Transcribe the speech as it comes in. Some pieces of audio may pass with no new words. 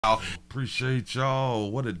Appreciate y'all.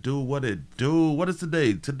 What it do? What it do? What is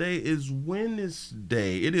today? Today is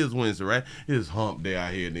Wednesday. It is Wednesday, right? It is hump day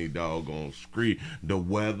out here in these doggone street. The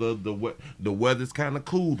weather's kind of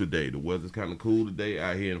cool today. The weather's kind of cool today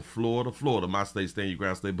out here in Florida. Florida, my state, stand your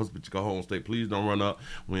ground state, but you go home state. Please don't run up.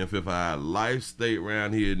 We in Fifth High Life State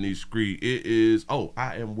around here in these street. It is. Oh,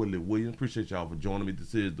 I am Willie Williams. Appreciate y'all for joining me.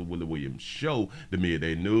 This is the Willie Williams Show, the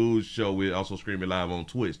midday news show. We're also streaming live on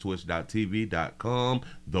Twitch, twitch.tv.com.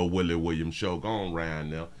 The Willie Williams Show. Going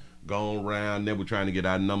around now. Going around there. We're trying to get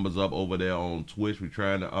our numbers up over there on Twitch. We're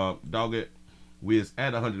trying to dog it. We're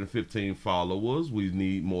at 115 followers. We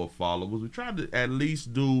need more followers. We try to at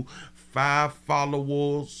least do five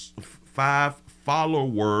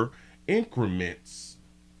follower increments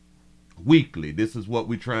weekly. This is what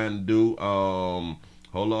we're trying to do. Hold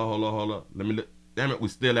on. Let me look. Damn it, we're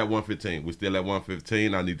still at 115. We're still at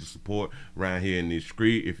 115. I need the support around here in this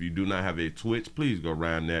street. If you do not have a Twitch, please go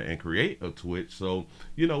around there and create a Twitch so,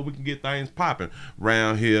 you know, we can get things popping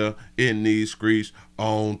around here in these streets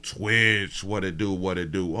on Twitch. What it do, what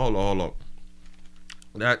it do. Hold on.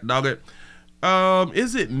 That dog it.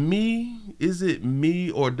 Is it me? Is it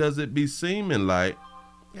me, or does it be seeming like,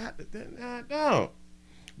 no,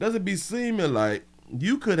 does it be seeming like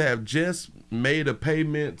you could have just made a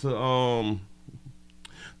payment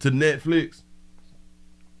to Netflix?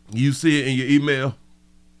 You see it in your email,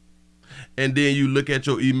 and then you look at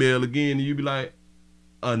your email again and you be like,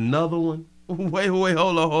 another one? Wait,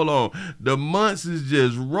 hold on. The months is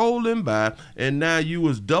just rolling by, and now you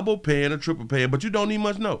was double paying or triple paying, but you don't even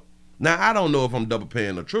much know. Now, I don't know if I'm double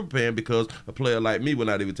paying or triple paying, because a player like me will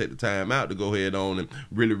not even take the time out to go ahead on and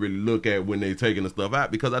really look at when they taking the stuff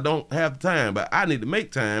out, because I don't have time. But I need to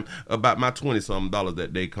make time about my $20-something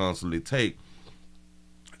that they constantly take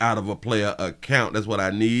out of a player account. That's what I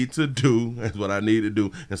need to do. That's what I need to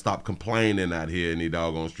do, and stop complaining out here in the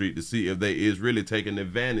doggone street to see if they is really taking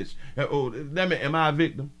advantage. Oh, damn it, am I a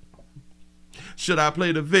victim? Should I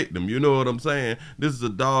play the victim? You know what I'm saying? This is a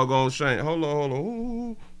doggone shame. Hold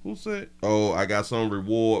on. Who said? Oh, I got some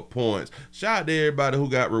reward points. Shout out to everybody who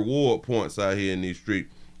got reward points out here in these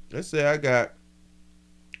streets. Let's say I got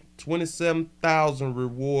 27,000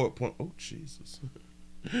 reward points. Oh, Jesus.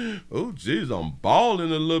 Oh, jeez, I'm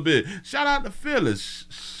balling a little bit. Shout out to Phyllis.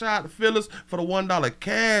 Shout out to Phyllis for the $1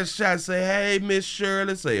 cash shot. Say, hey, Miss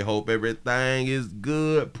Shirley. Say, hope everything is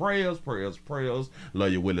good. Prayers.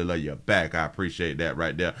 Love you, Willie. Love you back. I appreciate that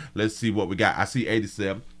right there. Let's see what we got. I see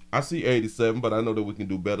 87. But I know that we can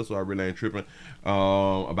do better, so I really ain't tripping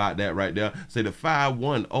about that right there. Say the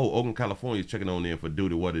 510 Oakland, California is checking on in for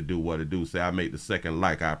duty. What it do. Say I made the second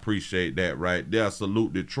like. I appreciate that right there.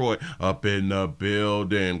 Salute Detroit up in the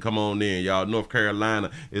building. Come on in, y'all. North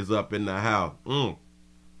Carolina is up in the house.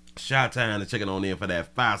 Shot time to checking on in for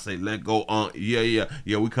that 5. Say let go on. Yeah.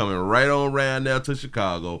 We coming right on around there to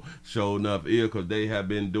Chicago. Sure enough, because they have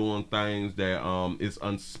been doing things that is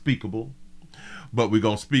unspeakable. But we're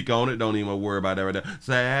going to speak on it. Don't even worry about that right there.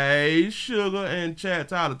 Say, hey, Sugar and Chat,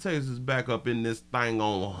 Tyler, Texas back up in this thing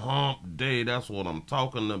on hump day. That's what I'm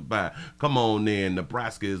talking about. Come on in.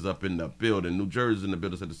 Nebraska is up in the building. New Jersey's in the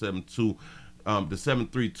building. At the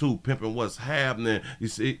 732 pimping what's happening. You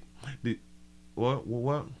see,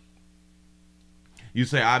 what? You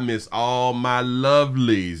say, I miss all my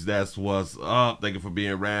lovelies. That's what's up. Thank you for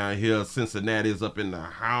being around here. Cincinnati is up in the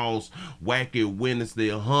house. Wacky Wednesday,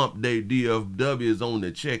 hump day. DFW is on the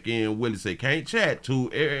check-in. Willie say, can't chat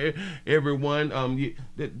to everyone.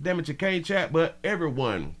 Damn it, you can't chat, but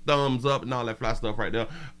everyone. Thumbs up and all that fly stuff right there.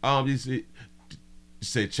 You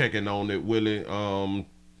say checking on it, Willie.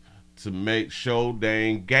 To make sure they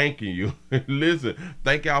ain't ganking you. Listen,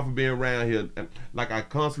 thank y'all for being around here. Like I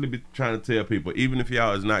constantly be trying to tell people, even if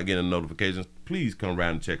y'all is not getting notifications, please come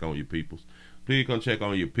around and check on your peoples. Please come check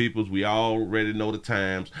on your peoples. We already know the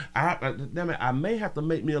times. Damn it, I may have to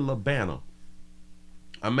make me a little banner.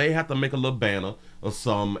 I may have to make a little banner or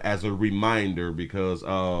some as a reminder, because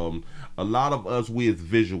a lot of us, we as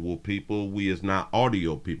visual people, we is not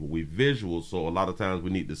audio people, we visual, so a lot of times we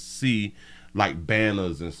need to see like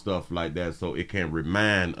banners and stuff like that, so it can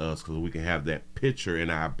remind us, because we can have that picture in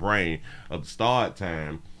our brain of the start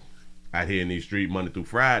time out here in these streets Monday through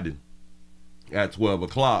Friday at 12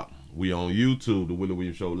 o'clock. We on YouTube, The Willie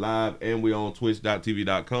Williams Show live, and we on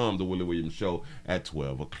twitch.tv.com, The Willie Williams Show at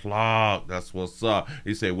 12 o'clock. That's what's up.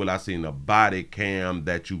 He said, well, I seen a body cam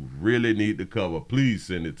that you really need to cover. Please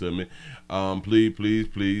send it to me.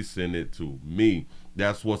 Please send it to me.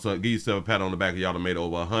 That's what's up. Give yourself a pat on the back. Y'all done made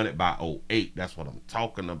over 100 by 08. That's what I'm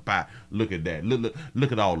talking about. Look at that.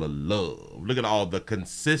 Look at all the love. Look at all the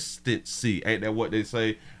consistency. Ain't that what they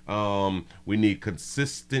say? We need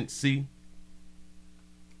consistency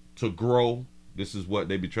to grow. This is what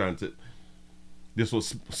they be trying to. This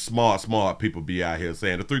was smart people be out here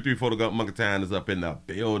saying. The 334 Monkey Town is up in the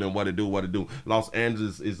building. What it do? Los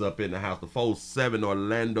Angeles is up in the house. The 47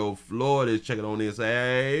 Orlando, Florida is checking on in and say,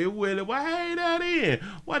 hey, Willie, why ain't that in?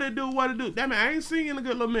 What it do? Damn it, I ain't seen you in a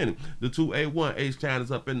good little minute. The 281 H-Town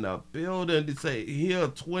is up in the building. They say here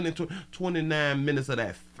 29 minutes of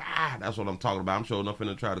that 5. That's what I'm talking about. I'm sure enough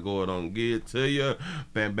finna try to go ahead and get to you.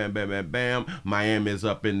 Bam, bam, bam, bam, bam. Miami is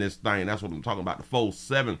up in this thing. That's what I'm talking about. The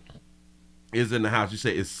 47 is in the house. You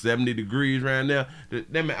say it's 70 degrees right now.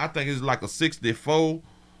 Damn it, I think it's like a 64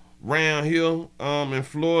 round here in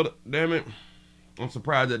Florida. Damn it, I'm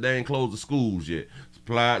surprised that they ain't closed the schools yet.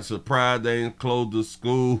 Surprised they ain't closed the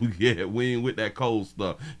school yet. We ain't with that cold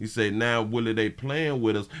stuff. You say now, Willie, they playing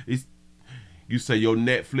with us. You say your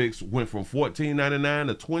Netflix went from $14.99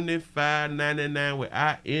 to $25.99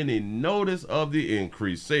 without any notice of the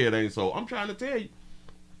increase. Say it ain't so. I'm trying to tell you.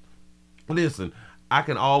 Listen, I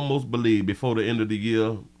can almost believe before the end of the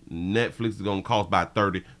year, Netflix is going to cost about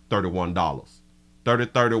 $30, $31. $30,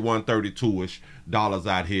 $31, $32-ish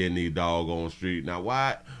out here in these doggone street. Now,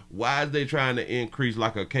 why is they trying to increase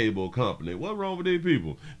like a cable company? What's wrong with these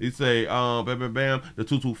people? They say, bam, bam, bam, the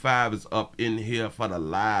 225 is up in here for the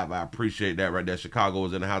live. I appreciate that right there. Chicago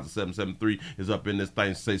is in the house of 773 is up in this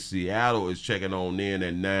thing. Say Seattle is checking on in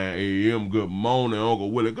at 9 a.m. Good morning,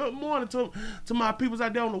 Uncle Willie. Good morning to my peoples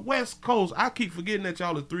out there on the West Coast. I keep forgetting that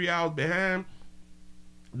y'all are 3 hours behind.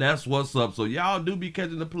 That's what's up. So y'all do be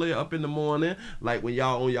catching the play up in the morning, like when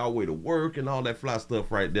y'all on y'all way to work and all that fly stuff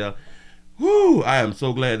right there. Whoo, I am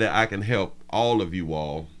so glad that I can help all of you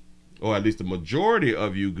all, or at least the majority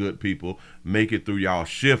of you good people, make it through y'all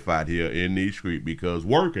shift out here in these streets, because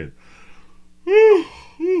working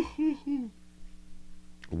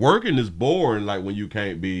is boring, like when you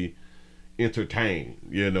can't be entertained.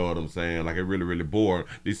 You know what I'm saying? Like, it really boring.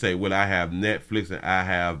 They say, well, I have Netflix and I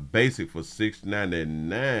have basic for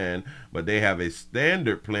 $6.99, but they have a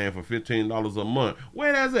standard plan for $15 a month.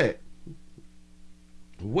 Where that's at?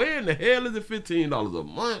 Where in the hell is it $15 a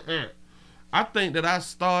month at? I think that I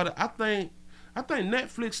think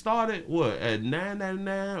Netflix started what, at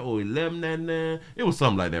 $9.99 or $11.99? It was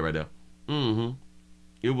something like that right there.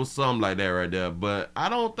 It was something like that right there. But I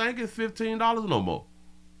don't think it's $15 no more.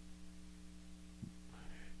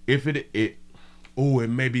 If it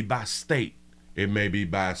may be by state. It may be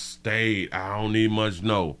by state. I don't need much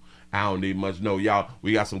know. Y'all,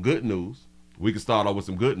 we got some good news. We can start off with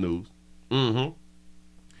some good news.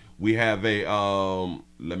 We have a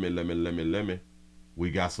let me.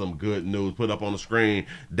 We got some good news put up on the screen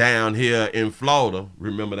down here in Florida.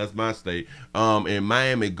 Remember, that's my state. In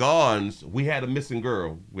Miami Gardens, we had a missing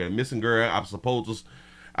girl. I was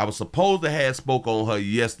supposed to have spoke on her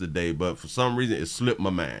yesterday, but for some reason it slipped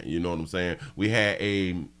my mind. You know what I'm saying? We had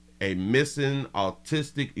a missing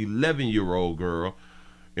autistic 11-year-old girl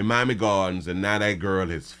in Miami Gardens, and now that girl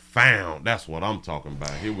is found. That's what I'm talking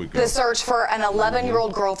about. Here we go. The search for an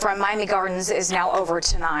 11-year-old girl from Miami Gardens is now over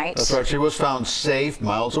tonight. That's right. She was found safe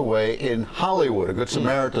miles away in Hollywood. A Good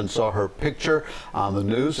Samaritan saw her picture on the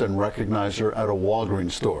news and recognized her at a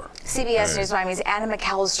Walgreens store. CBS News Miami's Anna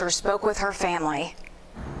McAllister spoke with her family.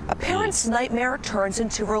 A parent's nightmare turns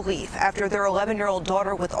into relief after their 11-year-old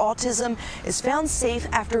daughter with autism is found safe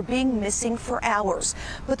after being missing for hours.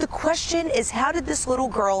 But the question is, how did this little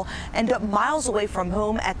girl end up miles away from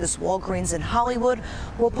home at this Walgreens in Hollywood?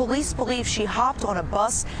 Well, police believe she hopped on a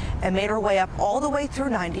bus and made her way up all the way through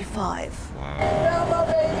 95.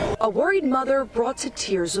 Wow. A worried mother brought to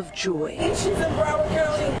tears of joy. She's in Broward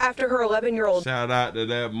County. After her 11-year-old shout out to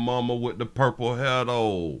that mama with the purple hair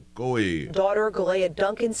though. Go ahead. Daughter Galea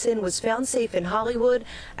Duncanson was found safe in Hollywood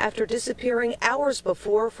after disappearing hours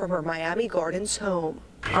before from her Miami Gardens home.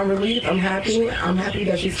 I'm relieved. I'm happy. I'm happy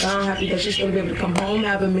that she's found. Happy that she's going to be able to come home,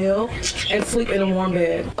 have a meal, and sleep in a warm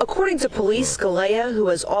bed. According to police, Galea, who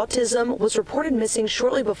has autism, was reported missing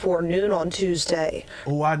shortly before noon on Tuesday.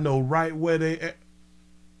 Oh, I know right where they.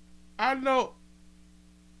 I know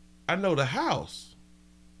the house.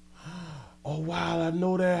 Oh wow, I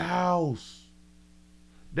know that house.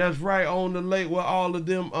 That's right on the lake where all of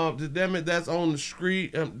them. Damn it, that's on the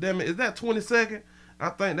street. Damn it, is that 22nd? I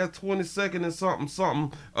think that's 22nd and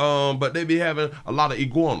something. But they be having a lot of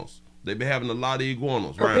iguanas.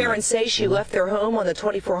 Her parents say she left their home on the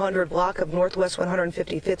 2400 block of Northwest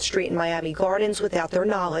 155th Street in Miami Gardens without their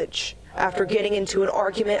knowledge, after getting into an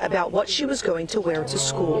argument about what she was going to wear to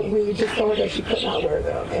school. We just told her she could not wear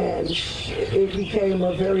them, and it became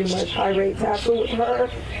a very much high-rate tussle with her,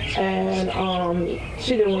 and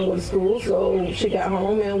she didn't want to go to school, so she got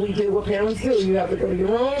home, and we did what parents do. You have to go to your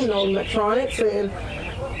room, no electronics, and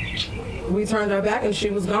We turned our back and she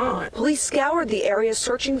was gone. Police scoured the area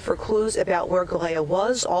searching for clues about where Galea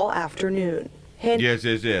was all afternoon. Yes.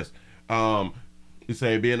 You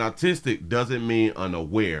say being autistic doesn't mean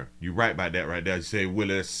unaware. You're right about that right there. You say,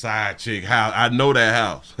 Willie, that side chick house. I know that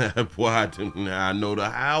house. Boy, I know the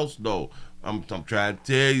house though. I'm trying to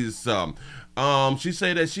tell you something. She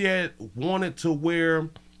said that she had wanted to wear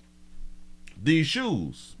these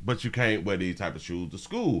shoes, but you can't wear these type of shoes to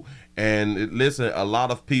school. And listen, a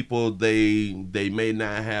lot of people, they may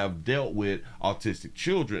not have dealt with autistic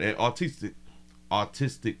children and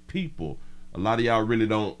autistic people. A lot of y'all really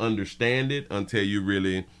don't understand it until you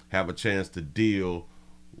really have a chance to deal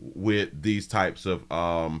with these types of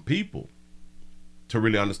people, to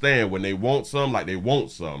really understand when they want some, like they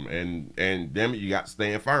want some, and damn it, you got to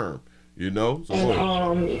stand firm, you know. So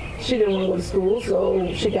she didn't want to go to school,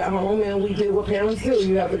 so she got home, and we did what parents do.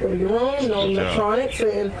 You have to go to your room, no electronics,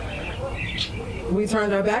 and we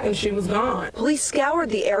turned our back and she was gone. Police scoured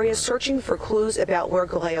the area searching for clues about where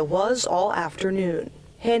Galea was all afternoon,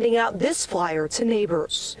 handing out this flyer to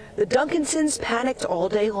neighbors. The Duncansons panicked all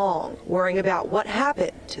day long, worrying about what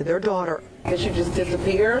happened to their daughter. Did she just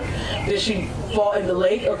disappear? Did she fall in the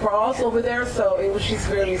lake across over there? So it was just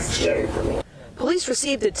very scary for me. Police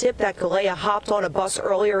received a tip that Galea hopped on a bus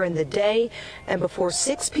earlier in the day, and before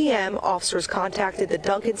 6 p.m., officers contacted the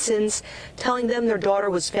Duncansons, telling them their daughter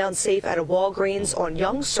was found safe at a Walgreens on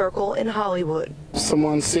Young Circle in Hollywood.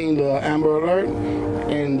 Someone seen the Amber Alert,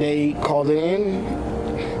 and they called it in.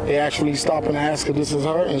 They actually stopped and asked if this is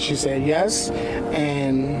her, and she said yes,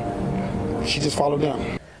 and she just followed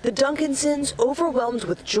them. The Duncansons overwhelmed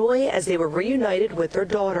with joy as they were reunited with their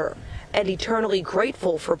daughter, and eternally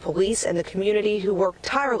grateful for police and the community who worked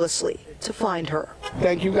tirelessly to find her.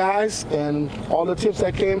 Thank you guys, and all the tips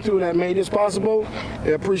that came through that made this possible. I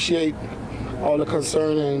appreciate all the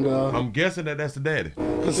concern and I'm guessing that's the daddy.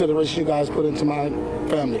 Consideration you guys put into my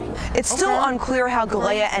family. It's still unclear how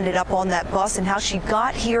Galea ended up on that bus and how she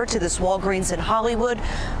got here to this Walgreens in Hollywood,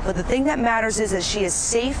 but the thing that matters is that she is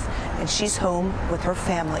safe and she's home with her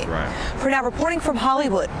family. Right. For now, reporting from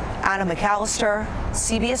Hollywood, Anna McAllister,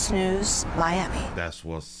 CBS News, Miami. That's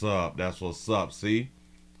what's up. That's what's up. See?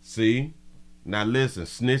 Now listen,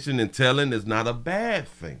 snitching and telling is not a bad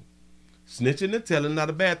thing. Snitching and telling not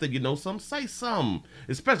a bad thing. You know, some say something,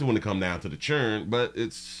 especially when it come down to the churn, but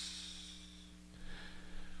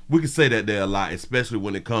we can say that there a lot, especially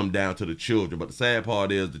when it come down to the children. But the sad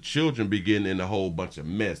part is the children be getting in a whole bunch of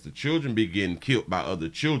mess. The children be getting killed by other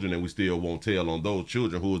children, and we still won't tell on those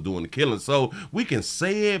children who are doing the killing. So we can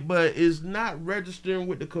say it, but it's not registering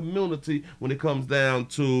with the community when it comes down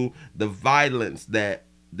to the violence that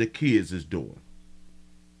the kids is doing.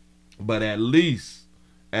 But at least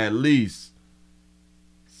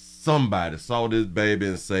somebody saw this baby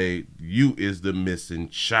and say, you is the missing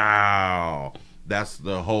child. That's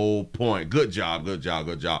the whole point. Good job.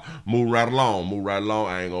 Move right along.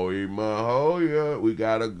 I ain't gonna eat my whole yet. We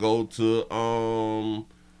gotta go to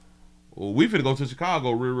we finna go to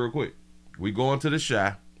Chicago real quick. We going to the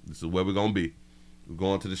Chi. This is where we're gonna be. We're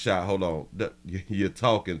going to the Chi. Hold on. You're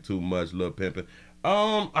talking too much, little pimpin'.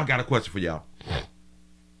 I got a question for y'all.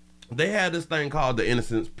 They had this thing called the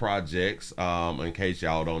Innocence Projects. In case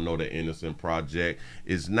y'all don't know, the Innocence Project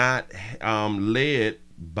is not led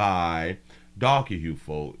by darky-hue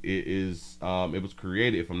folk. It is it was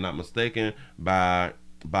created, if I'm not mistaken, by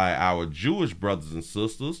our Jewish brothers and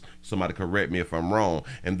sisters. Somebody correct me if I'm wrong.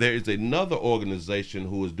 And there is another organization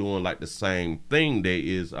who is doing like the same thing. They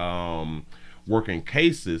is working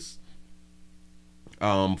cases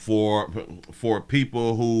for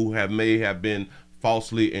people who may have been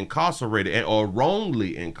falsely incarcerated or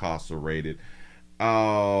wrongly incarcerated.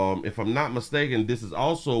 If I'm not mistaken, this is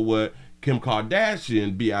also what Kim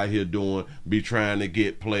Kardashian be out here doing, be trying to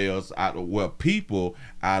get players out of, well, people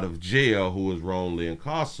out of jail who is wrongly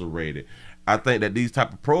incarcerated. I think that these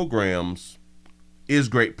type of programs is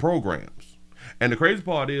great programs. And the crazy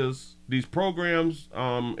part is these programs,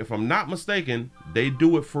 if I'm not mistaken, they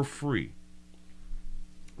do it for free.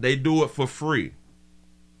 They do it for free.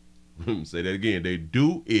 Say that again. They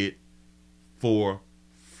do it for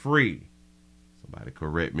free. Somebody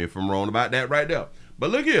correct me if I'm wrong about that right there. But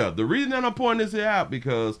look here, the reason that I'm pointing this here out,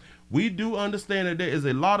 because we do understand that there is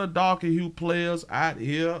a lot of darker hue players out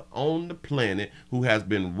here on the planet who has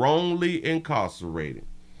been wrongly incarcerated.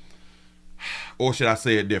 Or should I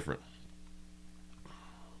say it different?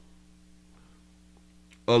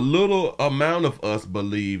 A little amount of us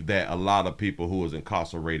believe that a lot of people who is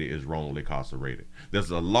incarcerated is wrongly incarcerated. There's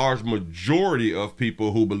a large majority of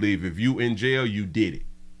people who believe if you in jail, you did it.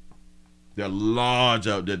 A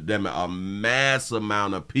mass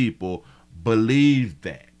amount of people believe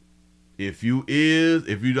that. If you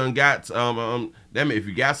done got if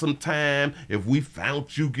you got some time, if we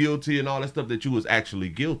found you guilty and all that stuff, that you was actually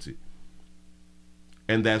guilty.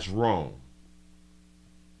 And that's wrong.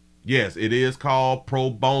 Yes, it is called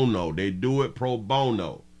pro bono. They do it pro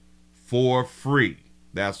bono, for free.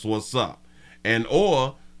 That's what's up. And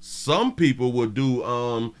or some people will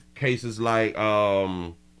do cases like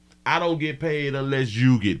I don't get paid unless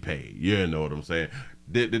you get paid. You know what I'm saying?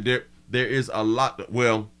 There is a lot.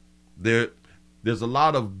 Well, there's a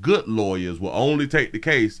lot of good lawyers will only take the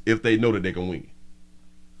case if they know that they can win,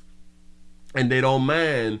 and they don't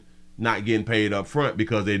mind not getting paid up front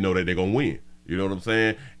because they know that they're gonna win. You know what I'm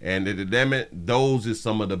saying? And damn it, those is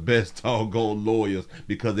some of the best doggone lawyers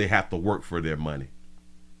because they have to work for their money.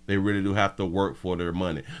 They really do have to work for their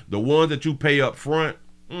money. The ones that you pay up front,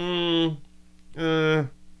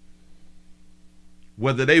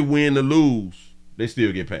 whether they win or lose, they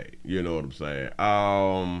still get paid. You know what I'm saying?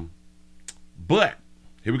 But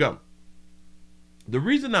here we go. The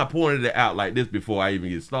reason I pointed it out like this before I even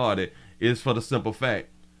get started is for the simple fact,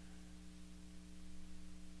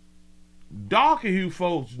 darker hue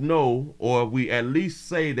folks know, or we at least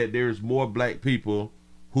say that there's more black people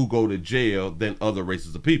who go to jail than other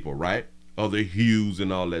races of people, right? Other hues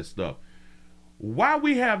and all that stuff. Why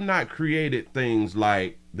we have not created things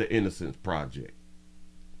like the Innocence Project?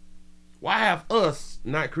 Why have us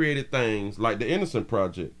not created things like the Innocence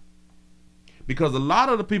Project? Because a lot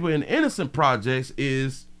of the people in Innocent Projects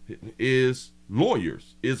is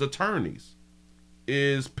lawyers, is attorneys,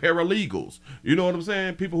 is paralegals. You know what I'm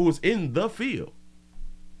saying? People who is in the field.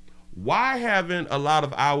 Why haven't a lot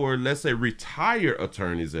of our, let's say, retired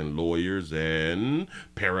attorneys and lawyers and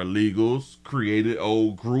paralegals created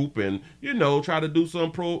a group and, you know, try to do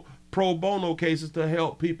some pro bono cases to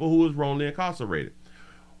help people who is wrongly incarcerated?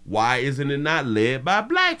 Why isn't it not led by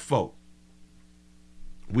black folk?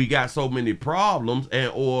 We got so many problems, and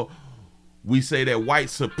or we say that white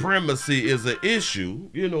supremacy is an issue,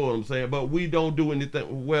 you know what I'm saying, but we don't do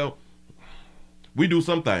anything. Well, we do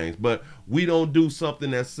some things, but we don't do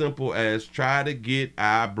something as simple as try to get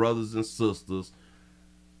our brothers and sisters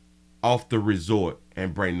off the resort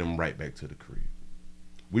and bring them right back to the crib.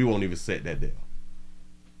 We won't even set that down.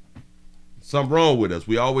 Something wrong with us.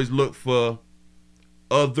 We always look for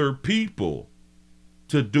other people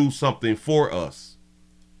to do something for us.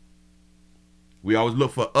 We always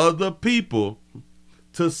look for other people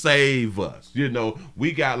to save us. You know,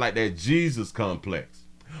 we got like that Jesus complex.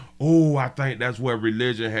 Oh, I think that's where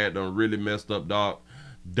religion had done really messed up dark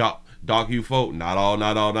hue folk. Not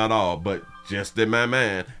all, but just in my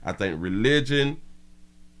mind, I think religion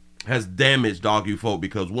has damaged dark hue folk,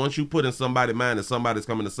 because once you put in somebody's mind that somebody's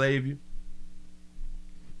coming to save you,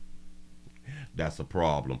 that's a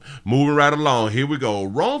problem. Moving right along, here we go.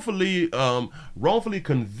 Wrongfully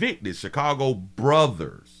convicted Chicago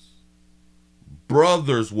brothers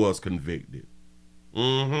was convicted.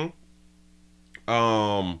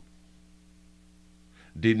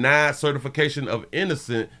 Denied certification of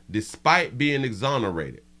innocent despite being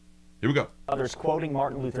exonerated. Here we go. Others quoting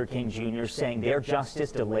Martin Luther King Jr. saying their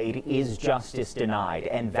justice delayed is justice denied,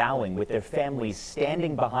 and vowing with their families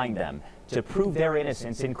standing behind them to prove their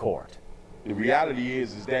innocence in court. The reality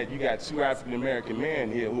is that you got two African-American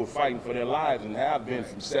men here who are fighting for their lives and have been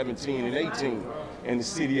from 17 and 18 in the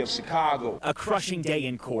city of Chicago. A crushing day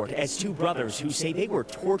in court as two brothers who say they were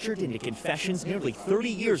tortured into confessions nearly 30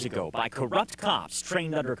 years ago by corrupt cops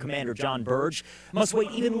trained under Commander John Burge must wait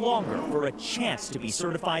even longer for a chance to be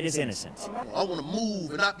certified as innocent. I want to move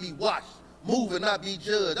and not be watched, move and not be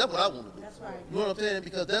judged. That's what I want to do. That's right. You know what I'm saying?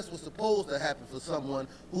 Because that's what's supposed to happen for someone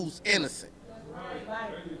who's innocent.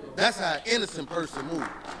 That's how an innocent person moves.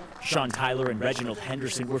 Sean Tyler and Reginald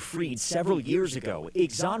Henderson were freed several years ago,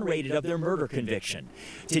 exonerated of their murder conviction.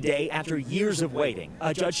 Today, after years of waiting,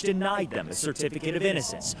 a judge denied them a certificate of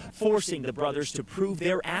innocence, forcing the brothers to prove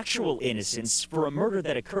their actual innocence for a murder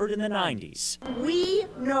that occurred in the 90s. We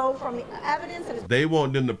know from the evidence that they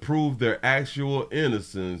want them to prove their actual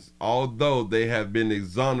innocence, although they have been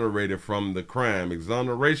exonerated from the crime.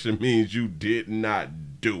 Exoneration means you did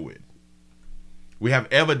not do it. We have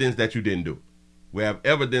evidence that you didn't do it. We have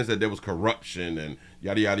evidence that there was corruption and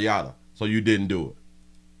yada, yada, yada. So you didn't do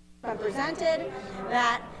it. Presented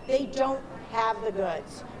that they don't have the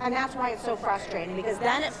goods. And that's why it's so frustrating, because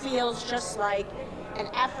then it feels just like an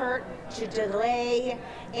effort to delay,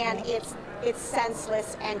 and it's it's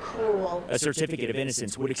senseless and cruel. A certificate of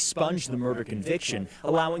innocence would expunge the murder conviction,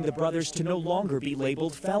 allowing the brothers to no longer be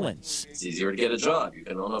labeled felons. It's easier to get a job. You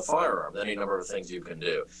can own a firearm. Any number of things you can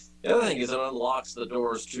do. The other thing is it unlocks the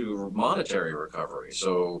doors to monetary recovery.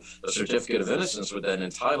 So a certificate of innocence would then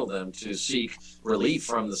entitle them to seek relief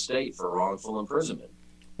from the state for wrongful imprisonment.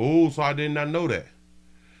 Oh, so I did not know that.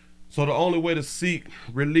 So the only way to seek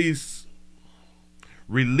relief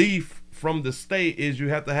from the state is you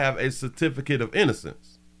have to have a certificate of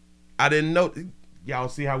innocence. I didn't know. Y'all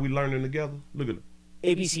see how we learning together? Look at it.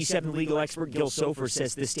 ABC 7 legal expert Gil Sofer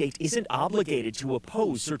says the state isn't obligated to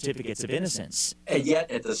oppose certificates of innocence. And yet,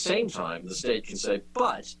 at the same time, the state can say,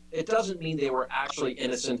 but it doesn't mean they were actually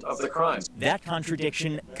innocent of the crime. That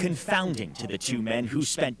contradiction confounding to the two men who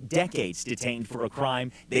spent decades detained for a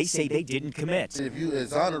crime they say they didn't commit. If you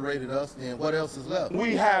exonerated us, then what else is left?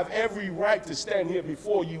 We have every right to stand here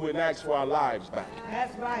before you and ask for our lives back.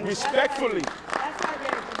 That's right. Respectfully. That's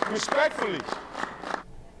right. Respectfully.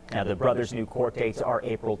 Now, the brothers' new court dates are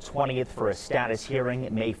April 20th for a status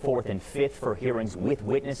hearing, May 4th and 5th for hearings with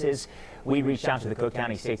witnesses. We reached out to the Cook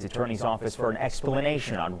County State's Attorney's Office for an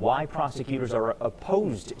explanation on why prosecutors are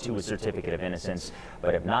opposed to a certificate of innocence,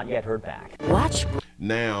 but have not yet heard back. Watch.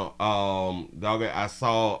 Now, I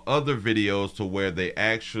saw other videos to where they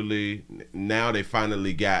actually, now they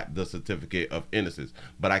finally got the certificate of innocence,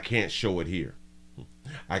 but I can't show it here.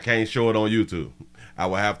 I can't show it on YouTube. I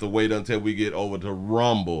will have to wait until we get over to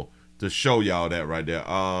Rumble to show y'all that right there.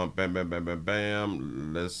 Bam, bam, bam, bam,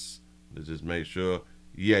 bam. Let's just make sure.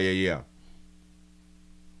 Yeah.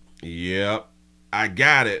 Yep, I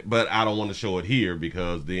got it, but I don't want to show it here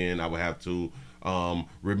because then I would have to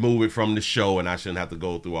remove it from the show and I shouldn't have to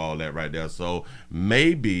go through all that right there. So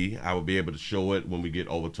maybe I will be able to show it when we get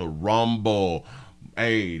over to Rumble.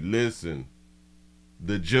 Hey, listen,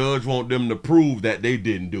 the judge want them to prove that they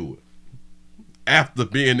didn't do it after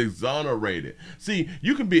being exonerated. See,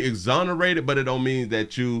 you can be exonerated, but it don't mean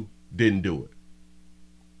that you didn't do it.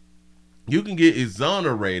 You can get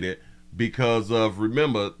exonerated because of,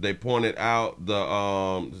 remember, they pointed out the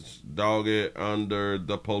dog it under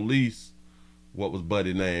the police. What was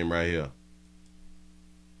Buddy's name right here?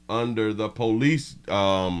 Under the police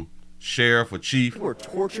sheriff or chief. Were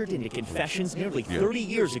tortured into confessions nearly 30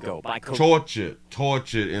 years ago by tortured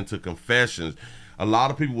into confessions. A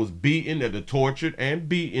lot of people was beaten, they're tortured and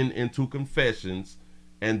beaten into confessions,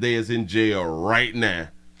 and they is in jail right now,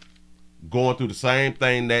 going through the same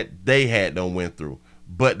thing that they had done went through,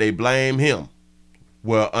 but they blame him.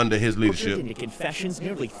 Well, under his leadership. Into confessions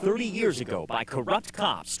nearly 30 years ago by corrupt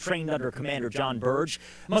cops trained under Commander John Burge.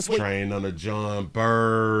 Trained under John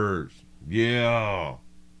Burge. Yeah.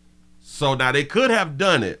 So now they could have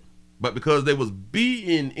done it, but because they was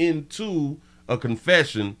beaten into a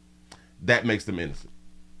confession, that makes them innocent.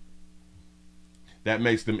 That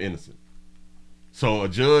makes them innocent. So a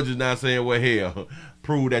judge is not saying, well, hell,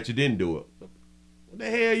 prove that you didn't do it. What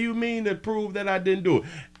the hell you mean to prove that I didn't do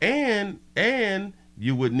it? And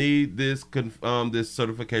you would need this this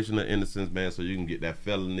certification of innocence, man, so you can get that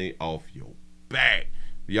felony off your back.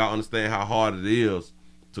 Y'all understand how hard it is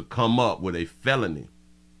to come up with a felony?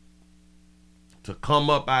 To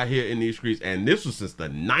come up out here in these streets, and this was since the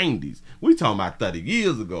 90s. We talking about 30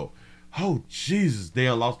 years ago. Oh, Jesus, they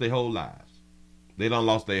done lost their whole lives. They done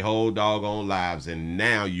lost their whole doggone lives, and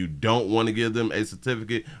now you don't want to give them a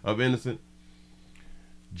certificate of innocence.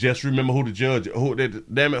 Just remember who the judge,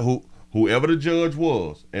 whoever the judge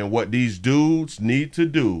was, and what these dudes need to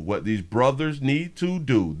do, what these brothers need to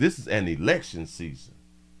do. This is an election season.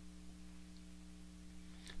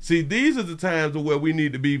 See, these are the times where we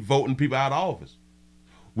need to be voting people out of office.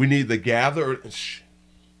 We need to gather.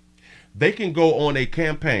 They can go on a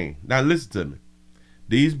campaign. Now listen to me.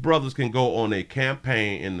 These brothers can go on a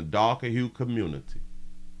campaign in the darker hue community.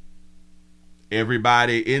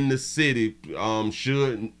 Everybody in the city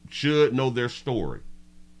should know their story.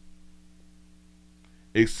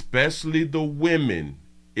 Especially the women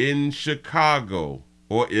in Chicago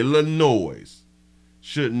or Illinois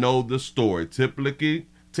should know the story.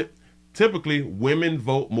 Typically, women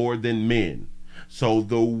vote more than men. So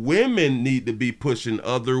the women need to be pushing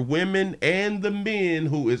other women and the men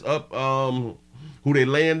who is up, who they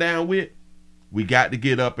laying down with. We got to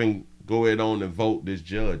get up and go ahead on and vote this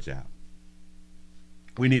judge out.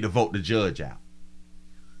 We need to vote the judge out.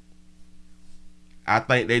 I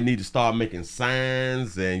think they need to start making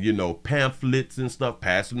signs and, you know, pamphlets and stuff,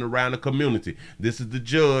 passing around the community. This is the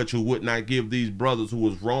judge who would not give these brothers who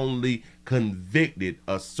was wrongly convicted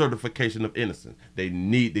a certification of innocence. They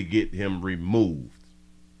need to get him removed.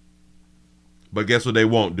 But guess what they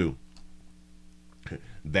won't do?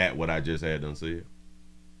 That what I just had done said.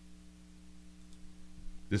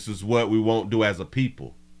 This is what we won't do as a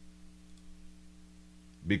people.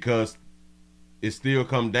 Because it still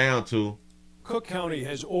come down to Cook County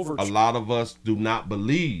has over a lot of us do not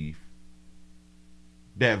believe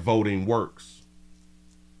that voting works.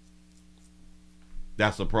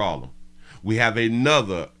 That's a problem. We have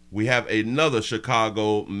another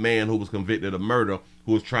Chicago man who was convicted of murder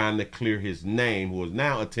who was trying to clear his name, who is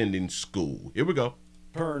now attending school. Here we go.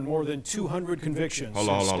 Turn more than 200 convictions. Hold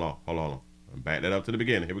on. Back that up to the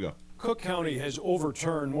beginning. Here we go. Cook County has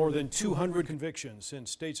overturned more than 200 convictions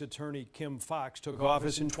since State's Attorney Kim Foxx took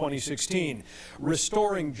office in 2016.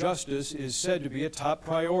 Restoring justice is said to be a top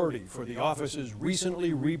priority for the office's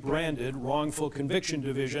recently rebranded Wrongful Conviction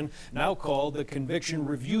Division, now called the Conviction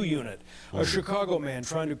Review Unit. A Chicago man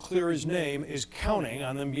trying to clear his name is counting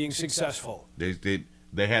on them being successful.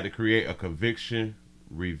 They had to create a Conviction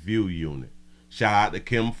Review Unit. Shout out to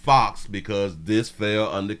Kim Foxx, because this fell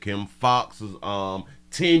under Kim Foxx's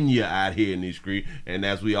tenure out here in these streets, and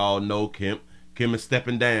as we all know, Kim is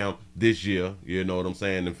stepping down this year. You know what I'm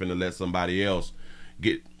saying? And finna let somebody else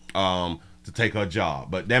get to take her job.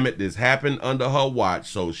 But damn it, this happened under her watch.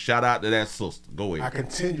 So shout out to that sister. Go ahead. I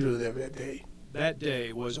continue to live that day. That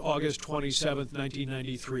day was August 27th,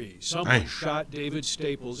 1993. Someone shot David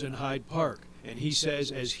Staples in Hyde Park, and he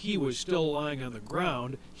says as he was still lying on the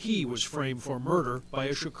ground, he was framed for murder by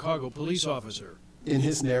a Chicago police officer. In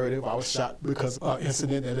his narrative, I was shot because of an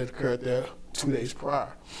incident that had occurred there 2 days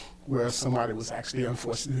prior, where somebody was actually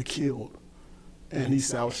unfortunately killed. And he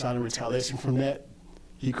said I was shot in retaliation from that.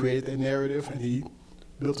 He created that narrative, and he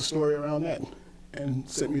built a story around that and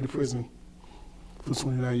sent me to prison for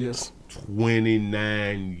 29 years.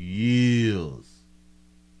 29 years.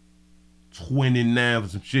 29 for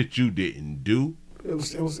some shit you didn't do. It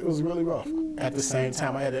was really rough. At the same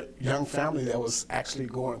time, I had a young family that was actually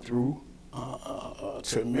going through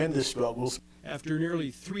tremendous struggles. After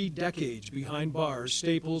nearly 3 decades behind bars,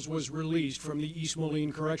 Staples was released from the East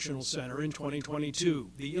Moline Correctional Center in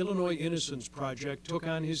 2022. The Illinois Innocence Project took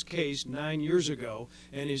on his case 9 years ago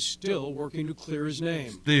and is still working to clear his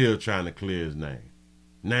name. Still trying to clear his name.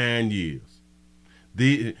 9 years.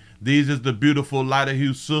 These is the beautiful Lighter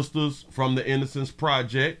Hue sisters from the Innocence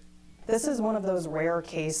Project. This is one of those rare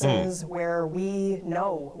cases where we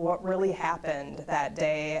know what really happened that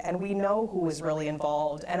day, and we know who was really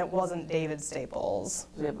involved, and it wasn't David Staples.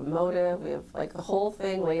 We have a motive, we have like the whole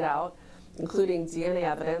thing laid out, including DNA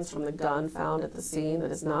evidence from the gun found at the scene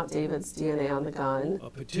that is not David's DNA on the gun. A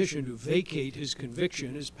petition to vacate his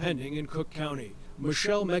conviction is pending in Cook County.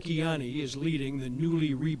 Michelle Mecchiani is leading the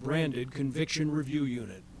newly rebranded Conviction Review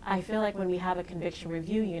Unit. I feel like when we have a Conviction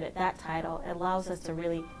Review Unit, that title, it allows us to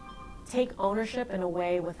really take ownership in a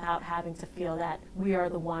way without having to feel that we are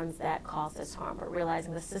the ones that caused this harm, but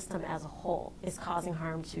realizing the system as a whole is causing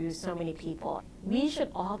harm to so many people. We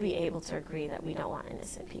should all be able to agree that we don't want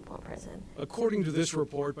innocent people in prison. According to this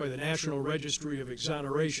report by the National Registry of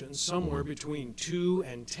Exoneration, somewhere between 2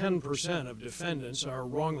 and 10% of defendants are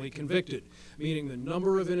wrongly convicted, meaning the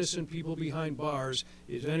number of innocent people behind bars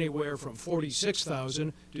is anywhere from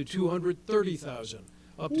 46,000 to 230,000.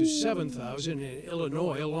 Up to 7,000 in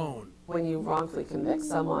Illinois alone. When you wrongfully convict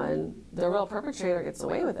someone, the real perpetrator gets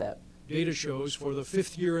away with it. Data shows for the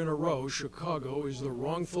 5th year in a row, Chicago is the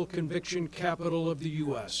wrongful conviction capital of the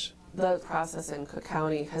U.S. The process in Cook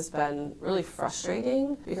County has been really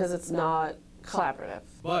frustrating because it's not collaborative.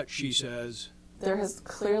 But, she says, there has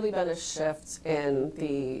clearly been a shift in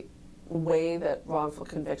the way that wrongful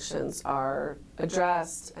convictions are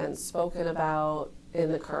addressed and spoken about in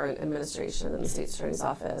the current administration in the State's Attorney's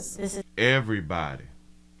Office. Everybody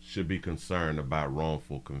should be concerned about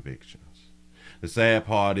wrongful convictions. The sad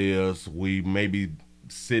part is we may be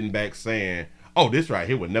sitting back saying, oh, this right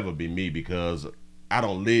here would never be me because I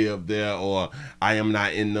don't live there, or I am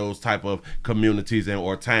not in those type of communities and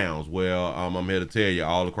or towns. Well, I'm here to tell you,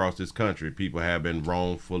 all across this country, people have been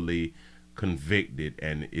wrongfully convicted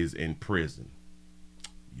and is in prison.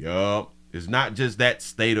 Yup. It's not just that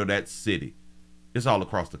state or that city. It's all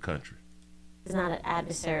across the country. It's not an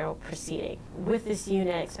adversarial proceeding. With this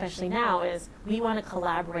unit, especially now, is we want to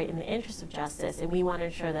collaborate in the interest of justice, and we want to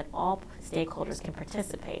ensure that all stakeholders can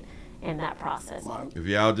participate in that process. If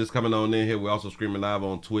y'all just coming on in here, we're also streaming live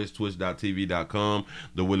on Twitch, twitch.tv.com,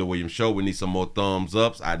 The Willie Williams Show. We need some more thumbs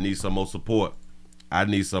ups. I need some more support. I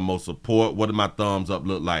need some more support. What do my thumbs up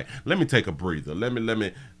look like? Let me take a breather. Let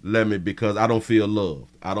me, because I don't feel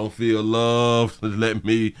loved. I don't feel loved. Let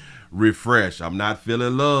me refresh. I'm not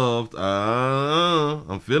feeling loved.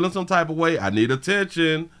 I'm feeling some type of way. I need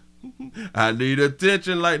attention. I need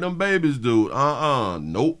attention like them babies do.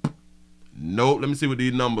 Nope. Nope. Let me see what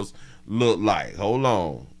these numbers look like. Hold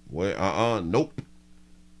on. Wait. Nope.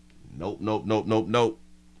 Nope.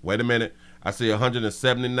 Wait a minute. I see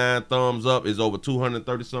 179 thumbs up. Is over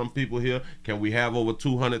 230 some people here. Can we have over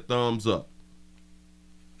 200 thumbs up?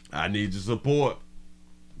 I need your support.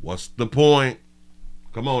 What's the point?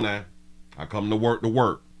 Come on now. I come to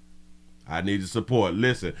work. I need your support.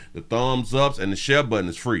 Listen, the thumbs ups and the share button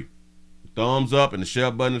is free. Thumbs up and the share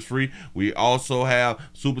button is free. We also have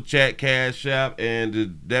Super Chat, Cash App, and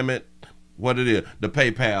the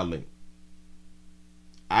PayPal link.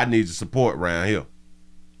 I need your support around here.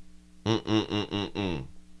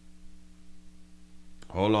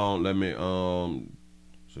 Hold on, let me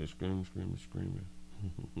say screaming.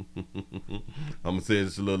 I'm gonna say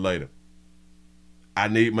this a little later. I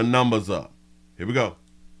need my numbers up. Here we go.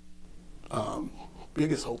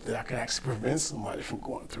 Biggest hope that I could actually prevent somebody from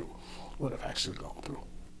going through what I've actually gone through.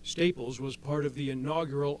 Staples was part of the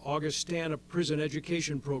inaugural Augustana prison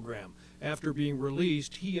education program. After being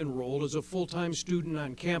released, he enrolled as a full-time student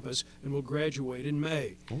on campus and will graduate in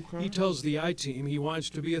May. Okay. He tells the I-Team he wants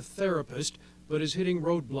to be a therapist, but is hitting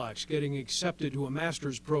roadblocks getting accepted to a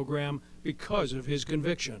master's program because of his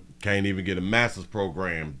conviction. Can't even get a master's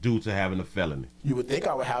program due to having a felony. You would think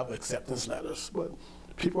I would have acceptance letters, but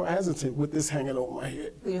people are hesitant with this hanging over my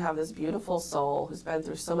head. You have this beautiful soul who's been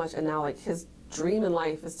through so much, and now like his dream in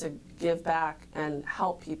life is to give back and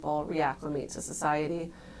help people reacclimate to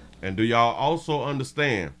society. And do y'all also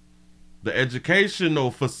understand the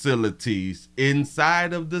educational facilities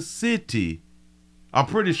inside of the city? I'm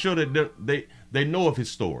pretty sure that they know of his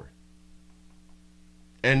story.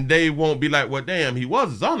 And they won't be like, well, damn, he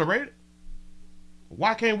was exonerated.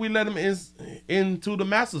 Why can't we let him into the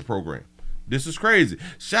master's program? This is crazy.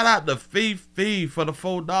 Shout out to Fifi for the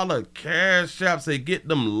 $4 Cash App. Say get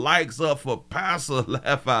them likes up for Pastor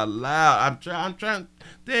Laugh Out Loud. I'm trying to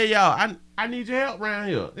tell y'all, I need your help around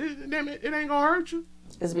here. It ain't gonna hurt you.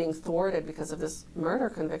 Is being thwarted because of this murder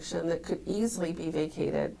conviction that could easily be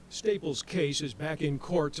vacated. Staples' case is back in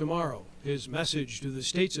court tomorrow. His message to the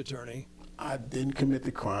state's attorney: I didn't commit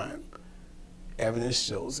the crime. Evidence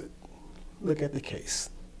shows it. Look at the case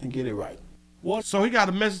and get it right. What? So he got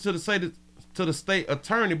a message to the state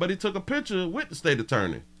attorney, but he took a picture with the state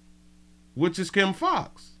attorney, which is Kim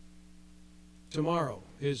Fox. Tomorrow,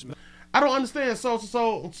 I don't understand. So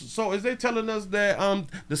is they telling us that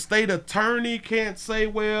the state attorney can't say,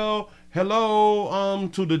 well, hello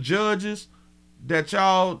to the judges, that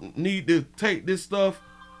y'all need to take this stuff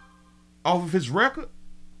off of his record?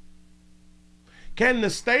 Can the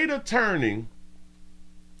state attorney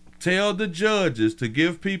tell the judges to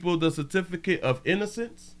give people the certificate of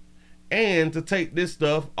innocence and to take this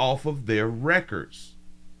stuff off of their records?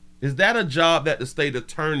 Is that a job that the state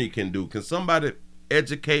attorney can do? Can somebody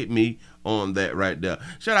educate me on that right there?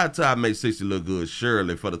 Shout out to I Make 60 Look Good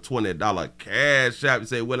Shirley for the $20 Cash App. You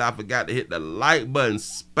say, well, I forgot to hit the like button.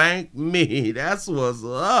 Spank me. That's what's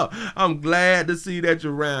up. I'm glad to see that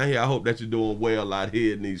you're around here. I hope that you're doing well out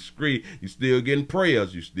here in these streets. You still getting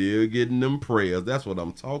prayers. You still getting them prayers. That's what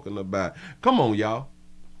I'm talking about. Come on, y'all.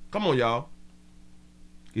 Come on, y'all.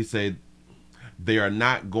 He said they are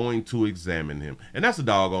not going to examine him. And that's a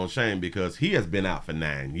doggone shame because he has been out for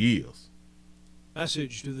 9 years.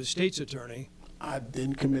 Message to the state's attorney: I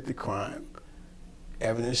didn't commit the crime.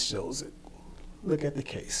 Evidence shows it. Look at the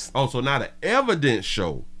case. Oh, so now the evidence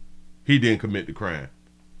show he didn't commit the crime.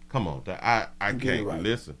 Come on, I can't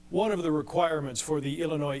listen. One of the requirements for the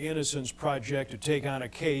Illinois Innocence Project to take on a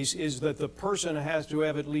case is that the person has to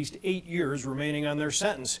have at least 8 years remaining on their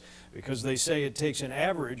sentence, because they say it takes an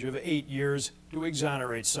average of 8 years to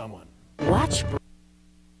exonerate someone. Watch.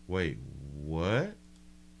 Wait, what?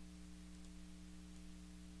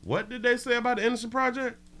 What did they say about the Innocence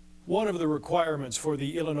Project? One of the requirements for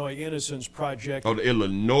the Illinois Innocence Project— Oh, the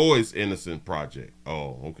Illinois Innocence Project.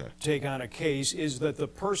 Oh, okay. Take on a case is that the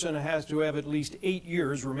person has to have at least 8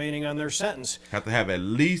 years remaining on their sentence. Have to have at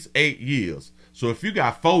least 8 years. So if you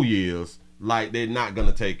got 4 years, like, they're not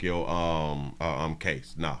gonna take your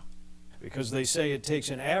case. No. Because they say it takes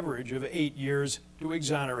an average of 8 years to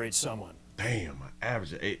exonerate someone. Damn, an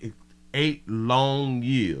average of eight long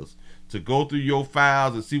years to go through your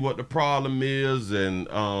files and see what the problem is, and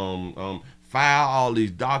file all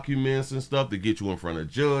these documents and stuff to get you in front of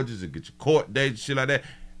judges and get your court dates, shit like that.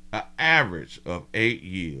 An average of 8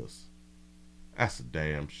 years. That's a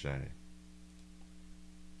damn shame.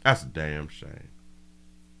 That's a damn shame.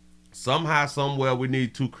 Somehow, somewhere, we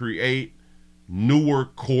need to create newer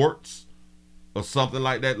courts or something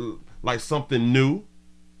like that, like something new,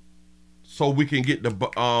 so we can get the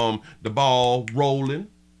ball rolling.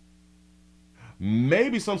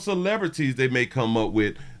 Maybe some celebrities, they may come up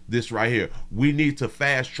with this right here. We need to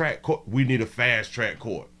fast track court. We need a fast track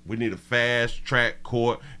court. We need a fast track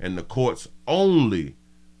court, and the court's only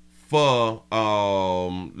for,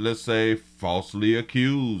 let's say, falsely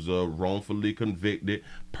accused or wrongfully convicted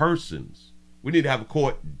persons. We need to have a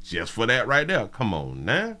court just for that right there. Come on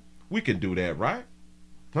now. We can do that, right?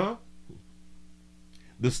 Huh?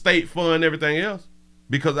 The state fund everything else.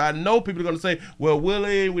 Because I know people are going to say, well,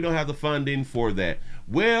 Willie, we don't have the funding for that.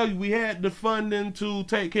 Well, we had the funding to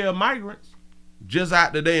take care of migrants. Just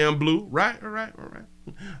out the damn blue. Right? All right.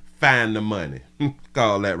 Find the money.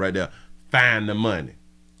 Call that right there. Find the money.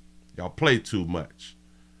 Y'all play too much.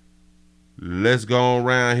 Let's go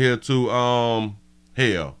around here to,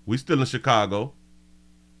 hell, we still in Chicago.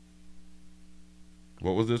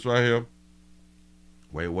 What was this right here?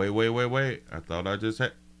 Wait. I thought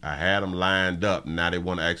I had them lined up. Now they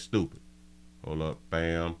want to act stupid. Hold up.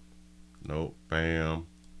 Bam. Nope. Bam.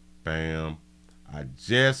 Bam. I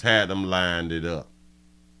just had them lined it up.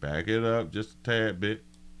 Back it up just a tad bit.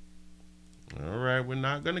 All right. We're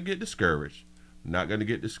not going to get discouraged. Not going to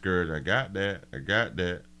get discouraged. I got that.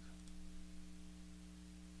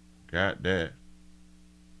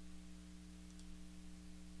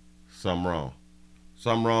 Something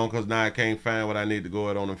wrong because now I can't find what I need to go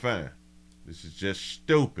ahead on and find. This is just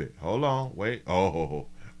stupid. Hold on. Wait. Oh,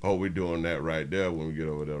 we're doing that right there when we get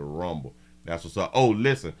over there to Rumble. That's what's up. Oh,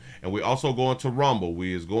 listen. And we're also going to Rumble.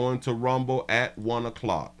 We is going to Rumble at 1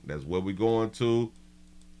 o'clock. That's where we're going to.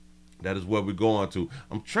 That is where we're going to.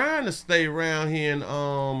 I'm trying to stay around here and,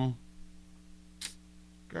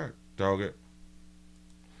 God dog it.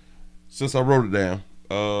 Since I wrote it down,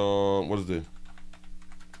 what is this?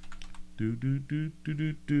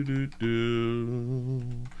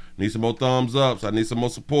 Need some more thumbs ups. I need some more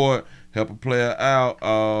support. Help a player out.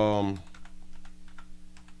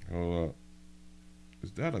 Hold up.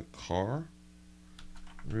 Is that a car?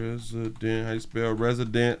 Resident. How you spell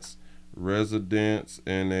residence? Residence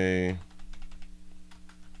in a.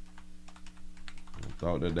 I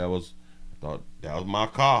thought that was my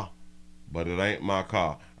car, but it ain't my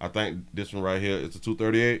car. I think this one right here is a